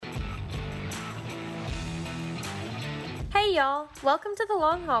Hey y'all, welcome to the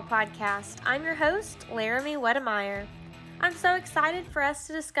Long Haul Podcast. I'm your host, Laramie Wedemeyer. I'm so excited for us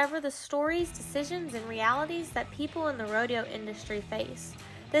to discover the stories, decisions, and realities that people in the rodeo industry face.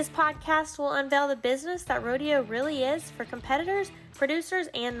 This podcast will unveil the business that rodeo really is for competitors, producers,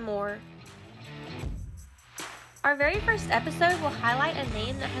 and more. Our very first episode will highlight a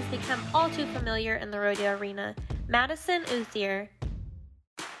name that has become all too familiar in the rodeo arena, Madison Uthier.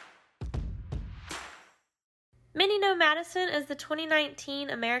 Many know Madison as the 2019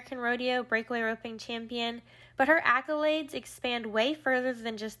 American Rodeo Breakaway Roping Champion, but her accolades expand way further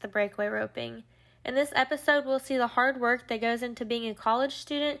than just the breakaway roping. In this episode, we'll see the hard work that goes into being a college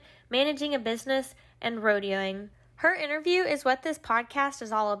student, managing a business, and rodeoing. Her interview is what this podcast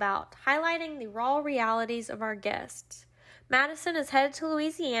is all about, highlighting the raw realities of our guests. Madison is headed to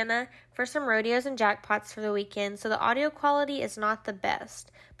Louisiana for some rodeos and jackpots for the weekend, so the audio quality is not the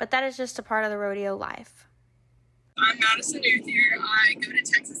best, but that is just a part of the rodeo life. I'm Madison Uthier. I go to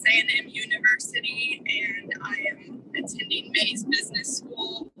Texas A&M University, and I am attending Mays Business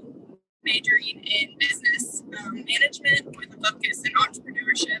School, majoring in business management with a focus in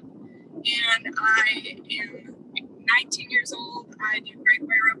entrepreneurship. And I am 19 years old. I do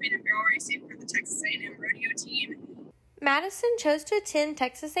breakaway roping and barrel racing for the Texas A&M rodeo team. Madison chose to attend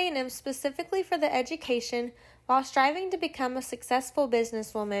Texas A&M specifically for the education while striving to become a successful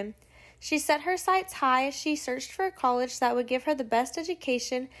businesswoman. She set her sights high as she searched for a college that would give her the best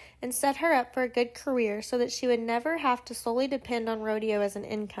education and set her up for a good career so that she would never have to solely depend on rodeo as an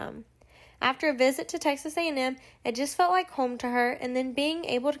income. After a visit to Texas A&M, it just felt like home to her, and then being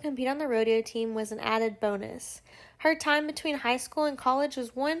able to compete on the rodeo team was an added bonus. Her time between high school and college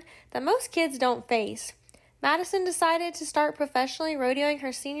was one that most kids don't face. Madison decided to start professionally rodeoing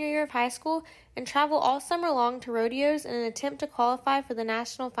her senior year of high school and travel all summer long to rodeos in an attempt to qualify for the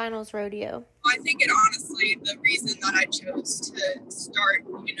National Finals Rodeo. I think honestly, the reason that I chose to start,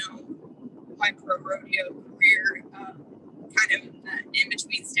 my pro rodeo career, kind of in that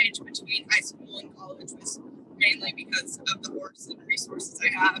in-between stage between high school and college was mainly because of the horse and resources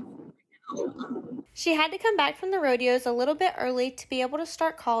I have right now. She had to come back from the rodeos a little bit early to be able to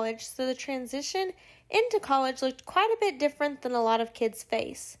start college, so the transition into college looked quite a bit different than a lot of kids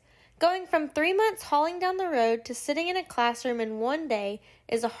face. Going from 3 months hauling down the road to sitting in a classroom in one day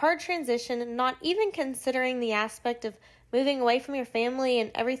is a hard transition, not even considering the aspect of moving away from your family and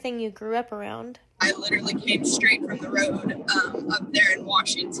everything you grew up around. I literally came straight from the road up there in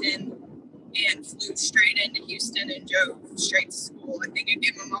Washington and flew straight into Houston and drove straight to school. I think I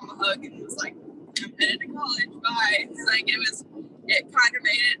gave my mom a hug and was like, I'm headed to college, bye. It kind of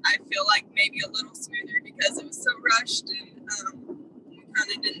made it, I feel like, maybe a little smoother because it was so rushed and we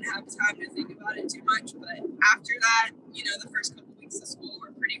kind of didn't have time to think about it too much. But after that, the first couple weeks of school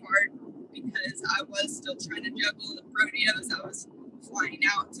were pretty hard because I was still trying to juggle the rodeos. I was flying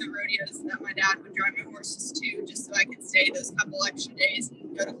out to rodeos that my dad would drive my horses to just so I could stay those couple extra days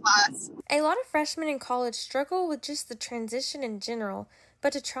and go to class. A lot of freshmen in college struggle with just the transition in general,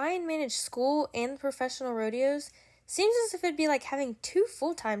 but to try and manage school and professional rodeos seems as if it'd be like having two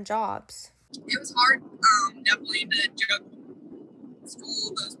full-time jobs. It was hard, definitely to juggle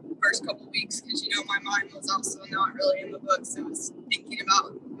school those first couple weeks because, my mind was also not really in the books. I was thinking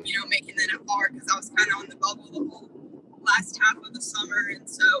about, making the NFR because I was kind of on the bubble the whole last half of the summer. And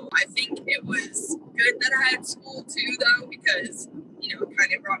so I think it was good that I had school too, though, because, it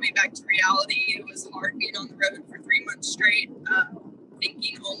kind of brought me back to reality. It was hard being on the road for 3 months straight,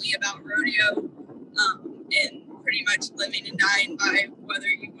 thinking only about rodeo, and pretty much living and dying by whether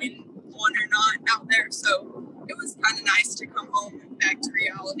you win one or not out there. So it was kind of nice to come home and back to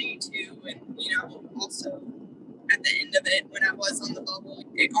reality too. And, also at the end of it, when I was on the bubble,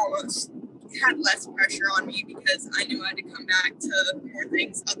 it almost had less pressure on me because I knew I had to come back to more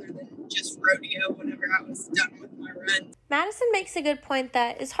things other than just rodeo whenever I was done with my run. Madison makes a good point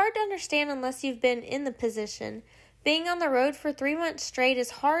that is hard to understand unless you've been in the position. Being on the road for 3 months straight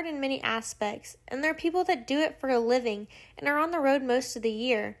is hard in many aspects, and there are people that do it for a living and are on the road most of the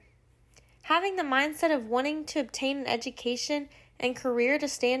year. Having the mindset of wanting to obtain an education and career to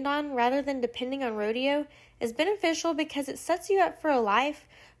stand on rather than depending on rodeo is beneficial because it sets you up for a life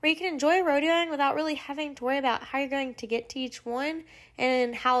where you can enjoy rodeoing without really having to worry about how you're going to get to each one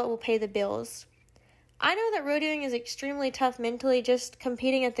and how it will pay the bills. I know that rodeoing is extremely tough mentally just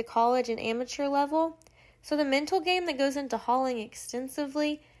competing at the college and amateur level, so the mental game that goes into hauling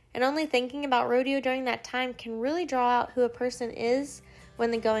extensively and only thinking about rodeo during that time can really draw out who a person is when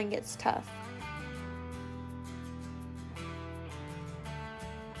the going gets tough.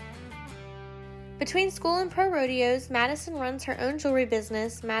 Between school and pro rodeos, Madison runs her own jewelry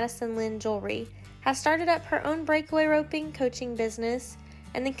business, Madison Lynn Jewelry, has started up her own breakaway roping coaching business,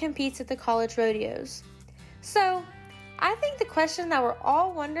 and then competes at the college rodeos. So, I think the question that we're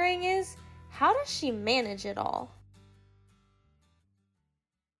all wondering is, how does she manage it all?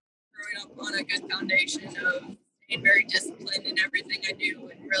 Growing up on a good foundation of being very disciplined in everything I do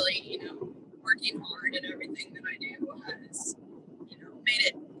and really, working hard in everything that I do has,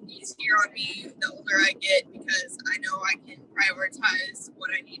 made it easier on me the older I get, because I know I can prioritize what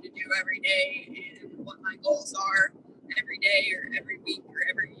I need to do every day and what my goals are every day or every week or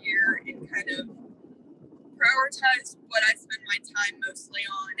every year, and kind of prioritize what I spend my time mostly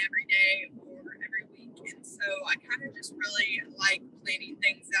on every day or every week. And so I kind of just really like planning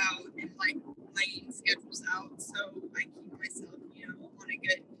things out and like laying schedules out, so I keep myself, on a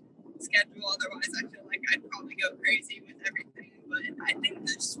good schedule. Otherwise, I feel like I'd probably go crazy with everything. But I think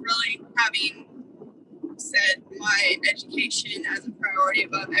just really having set my education as a priority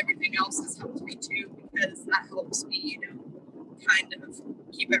above everything else has helped me too, because that helps me, kind of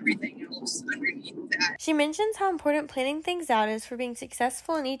keep everything else underneath that. She mentions how important planning things out is for being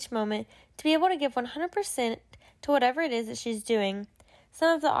successful in each moment, to be able to give 100% to whatever it is that she's doing.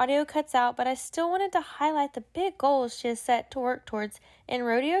 Some of the audio cuts out, but I still wanted to highlight the big goals she has set to work towards in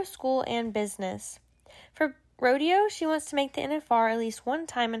rodeo, school, and business. For rodeo, she wants to make the NFR at least one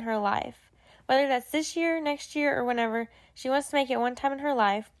time in her life. Whether that's this year, next year, or whenever, she wants to make it one time in her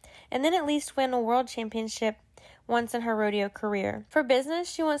life, and then at least win a world championship once in her rodeo career. For business,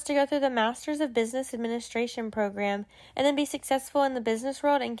 she wants to go through the Masters of Business Administration program and then be successful in the business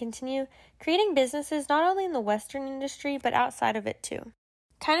world and continue creating businesses not only in the Western industry but outside of it too.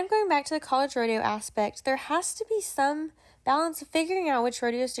 Kind of going back to the college rodeo aspect, there has to be some balance of figuring out which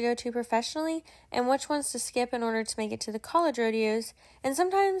rodeos to go to professionally and which ones to skip in order to make it to the college rodeos, and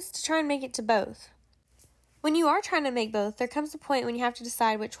sometimes to try and make it to both. When you are trying to make both, there comes a point when you have to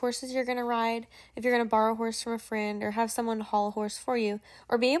decide which horses you're going to ride, if you're going to borrow a horse from a friend or have someone to haul a horse for you,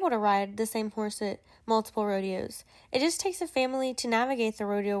 or be able to ride the same horse at multiple rodeos. It just takes a family to navigate the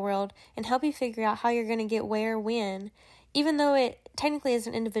rodeo world and help you figure out how you're going to get where, when, even though it technically is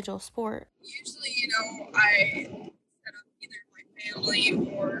an individual sport. Usually, I set up either my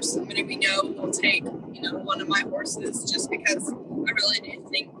family or somebody we know will take, one of my horses, just because I really do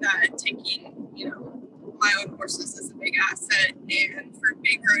think that taking, my own horses is a big asset. And for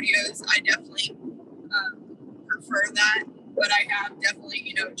big rodeos, I definitely prefer that. But I have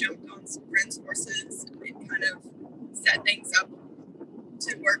definitely, jumped on some friends' horses and kind of set things up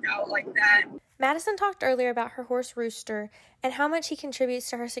to work out like that. Madison talked earlier about her horse Rooster and how much he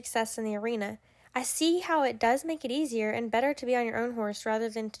contributes to her success in the arena. I see how it does make it easier and better to be on your own horse rather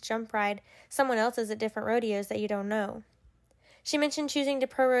than to jump ride someone else's at different rodeos that you don't know. She mentioned choosing to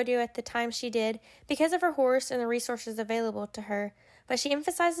pro rodeo at the time she did because of her horse and the resources available to her, but she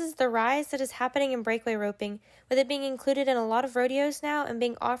emphasizes the rise that is happening in breakaway roping, with it being included in a lot of rodeos now and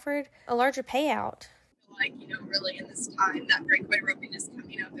being offered a larger payout. Like, really in this time that breakaway roping is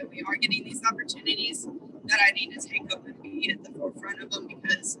coming up and we are getting these opportunities, that I need to take up and be at the forefront of them,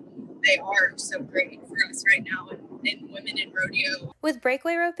 because they are so great for us right now and women in rodeo. With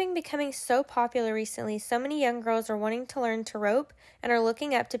breakaway roping becoming so popular recently, so many young girls are wanting to learn to rope and are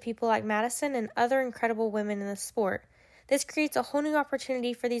looking up to people like Madison and other incredible women in the sport. This creates a whole new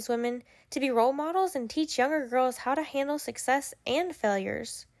opportunity for these women to be role models and teach younger girls how to handle success and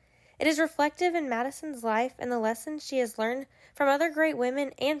failures. It is reflective in Madison's life and the lessons she has learned from other great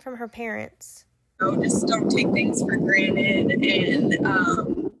women and from her parents. Just don't take things for granted,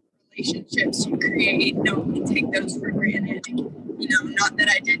 and relationships you create, don't take those for granted. Not that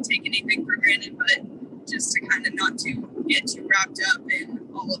I did take anything for granted, but just to kind of not to get too wrapped up in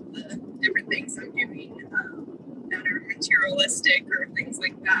all of the different things I'm doing that are materialistic or things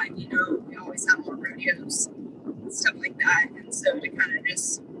like that. We always have more rodeos and stuff like that, and so to kind of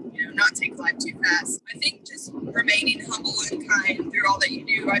just not take life too fast. I think just remaining humble and kind through all that you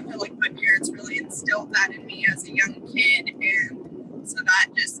do. I feel like my parents really instilled that in me as a young kid, and so that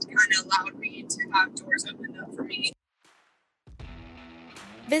just kind of allowed me to have doors opened up for me.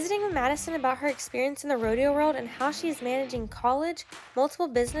 Visiting with Madison about her experience in the rodeo world and how she is managing college, multiple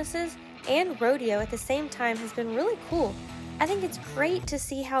businesses, and rodeo at the same time has been really cool. I think it's great to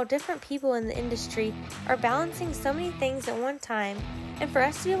see how different people in the industry are balancing so many things at one time, and for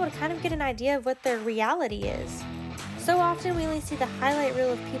us to be able to kind of get an idea of what their reality is. So often we only see the highlight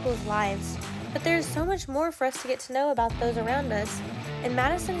reel of people's lives, but there's so much more for us to get to know about those around us, and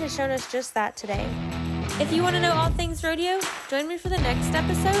Madison has shown us just that today. If you want to know all things rodeo, join me for the next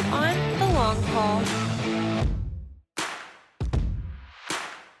episode on The Long Haul.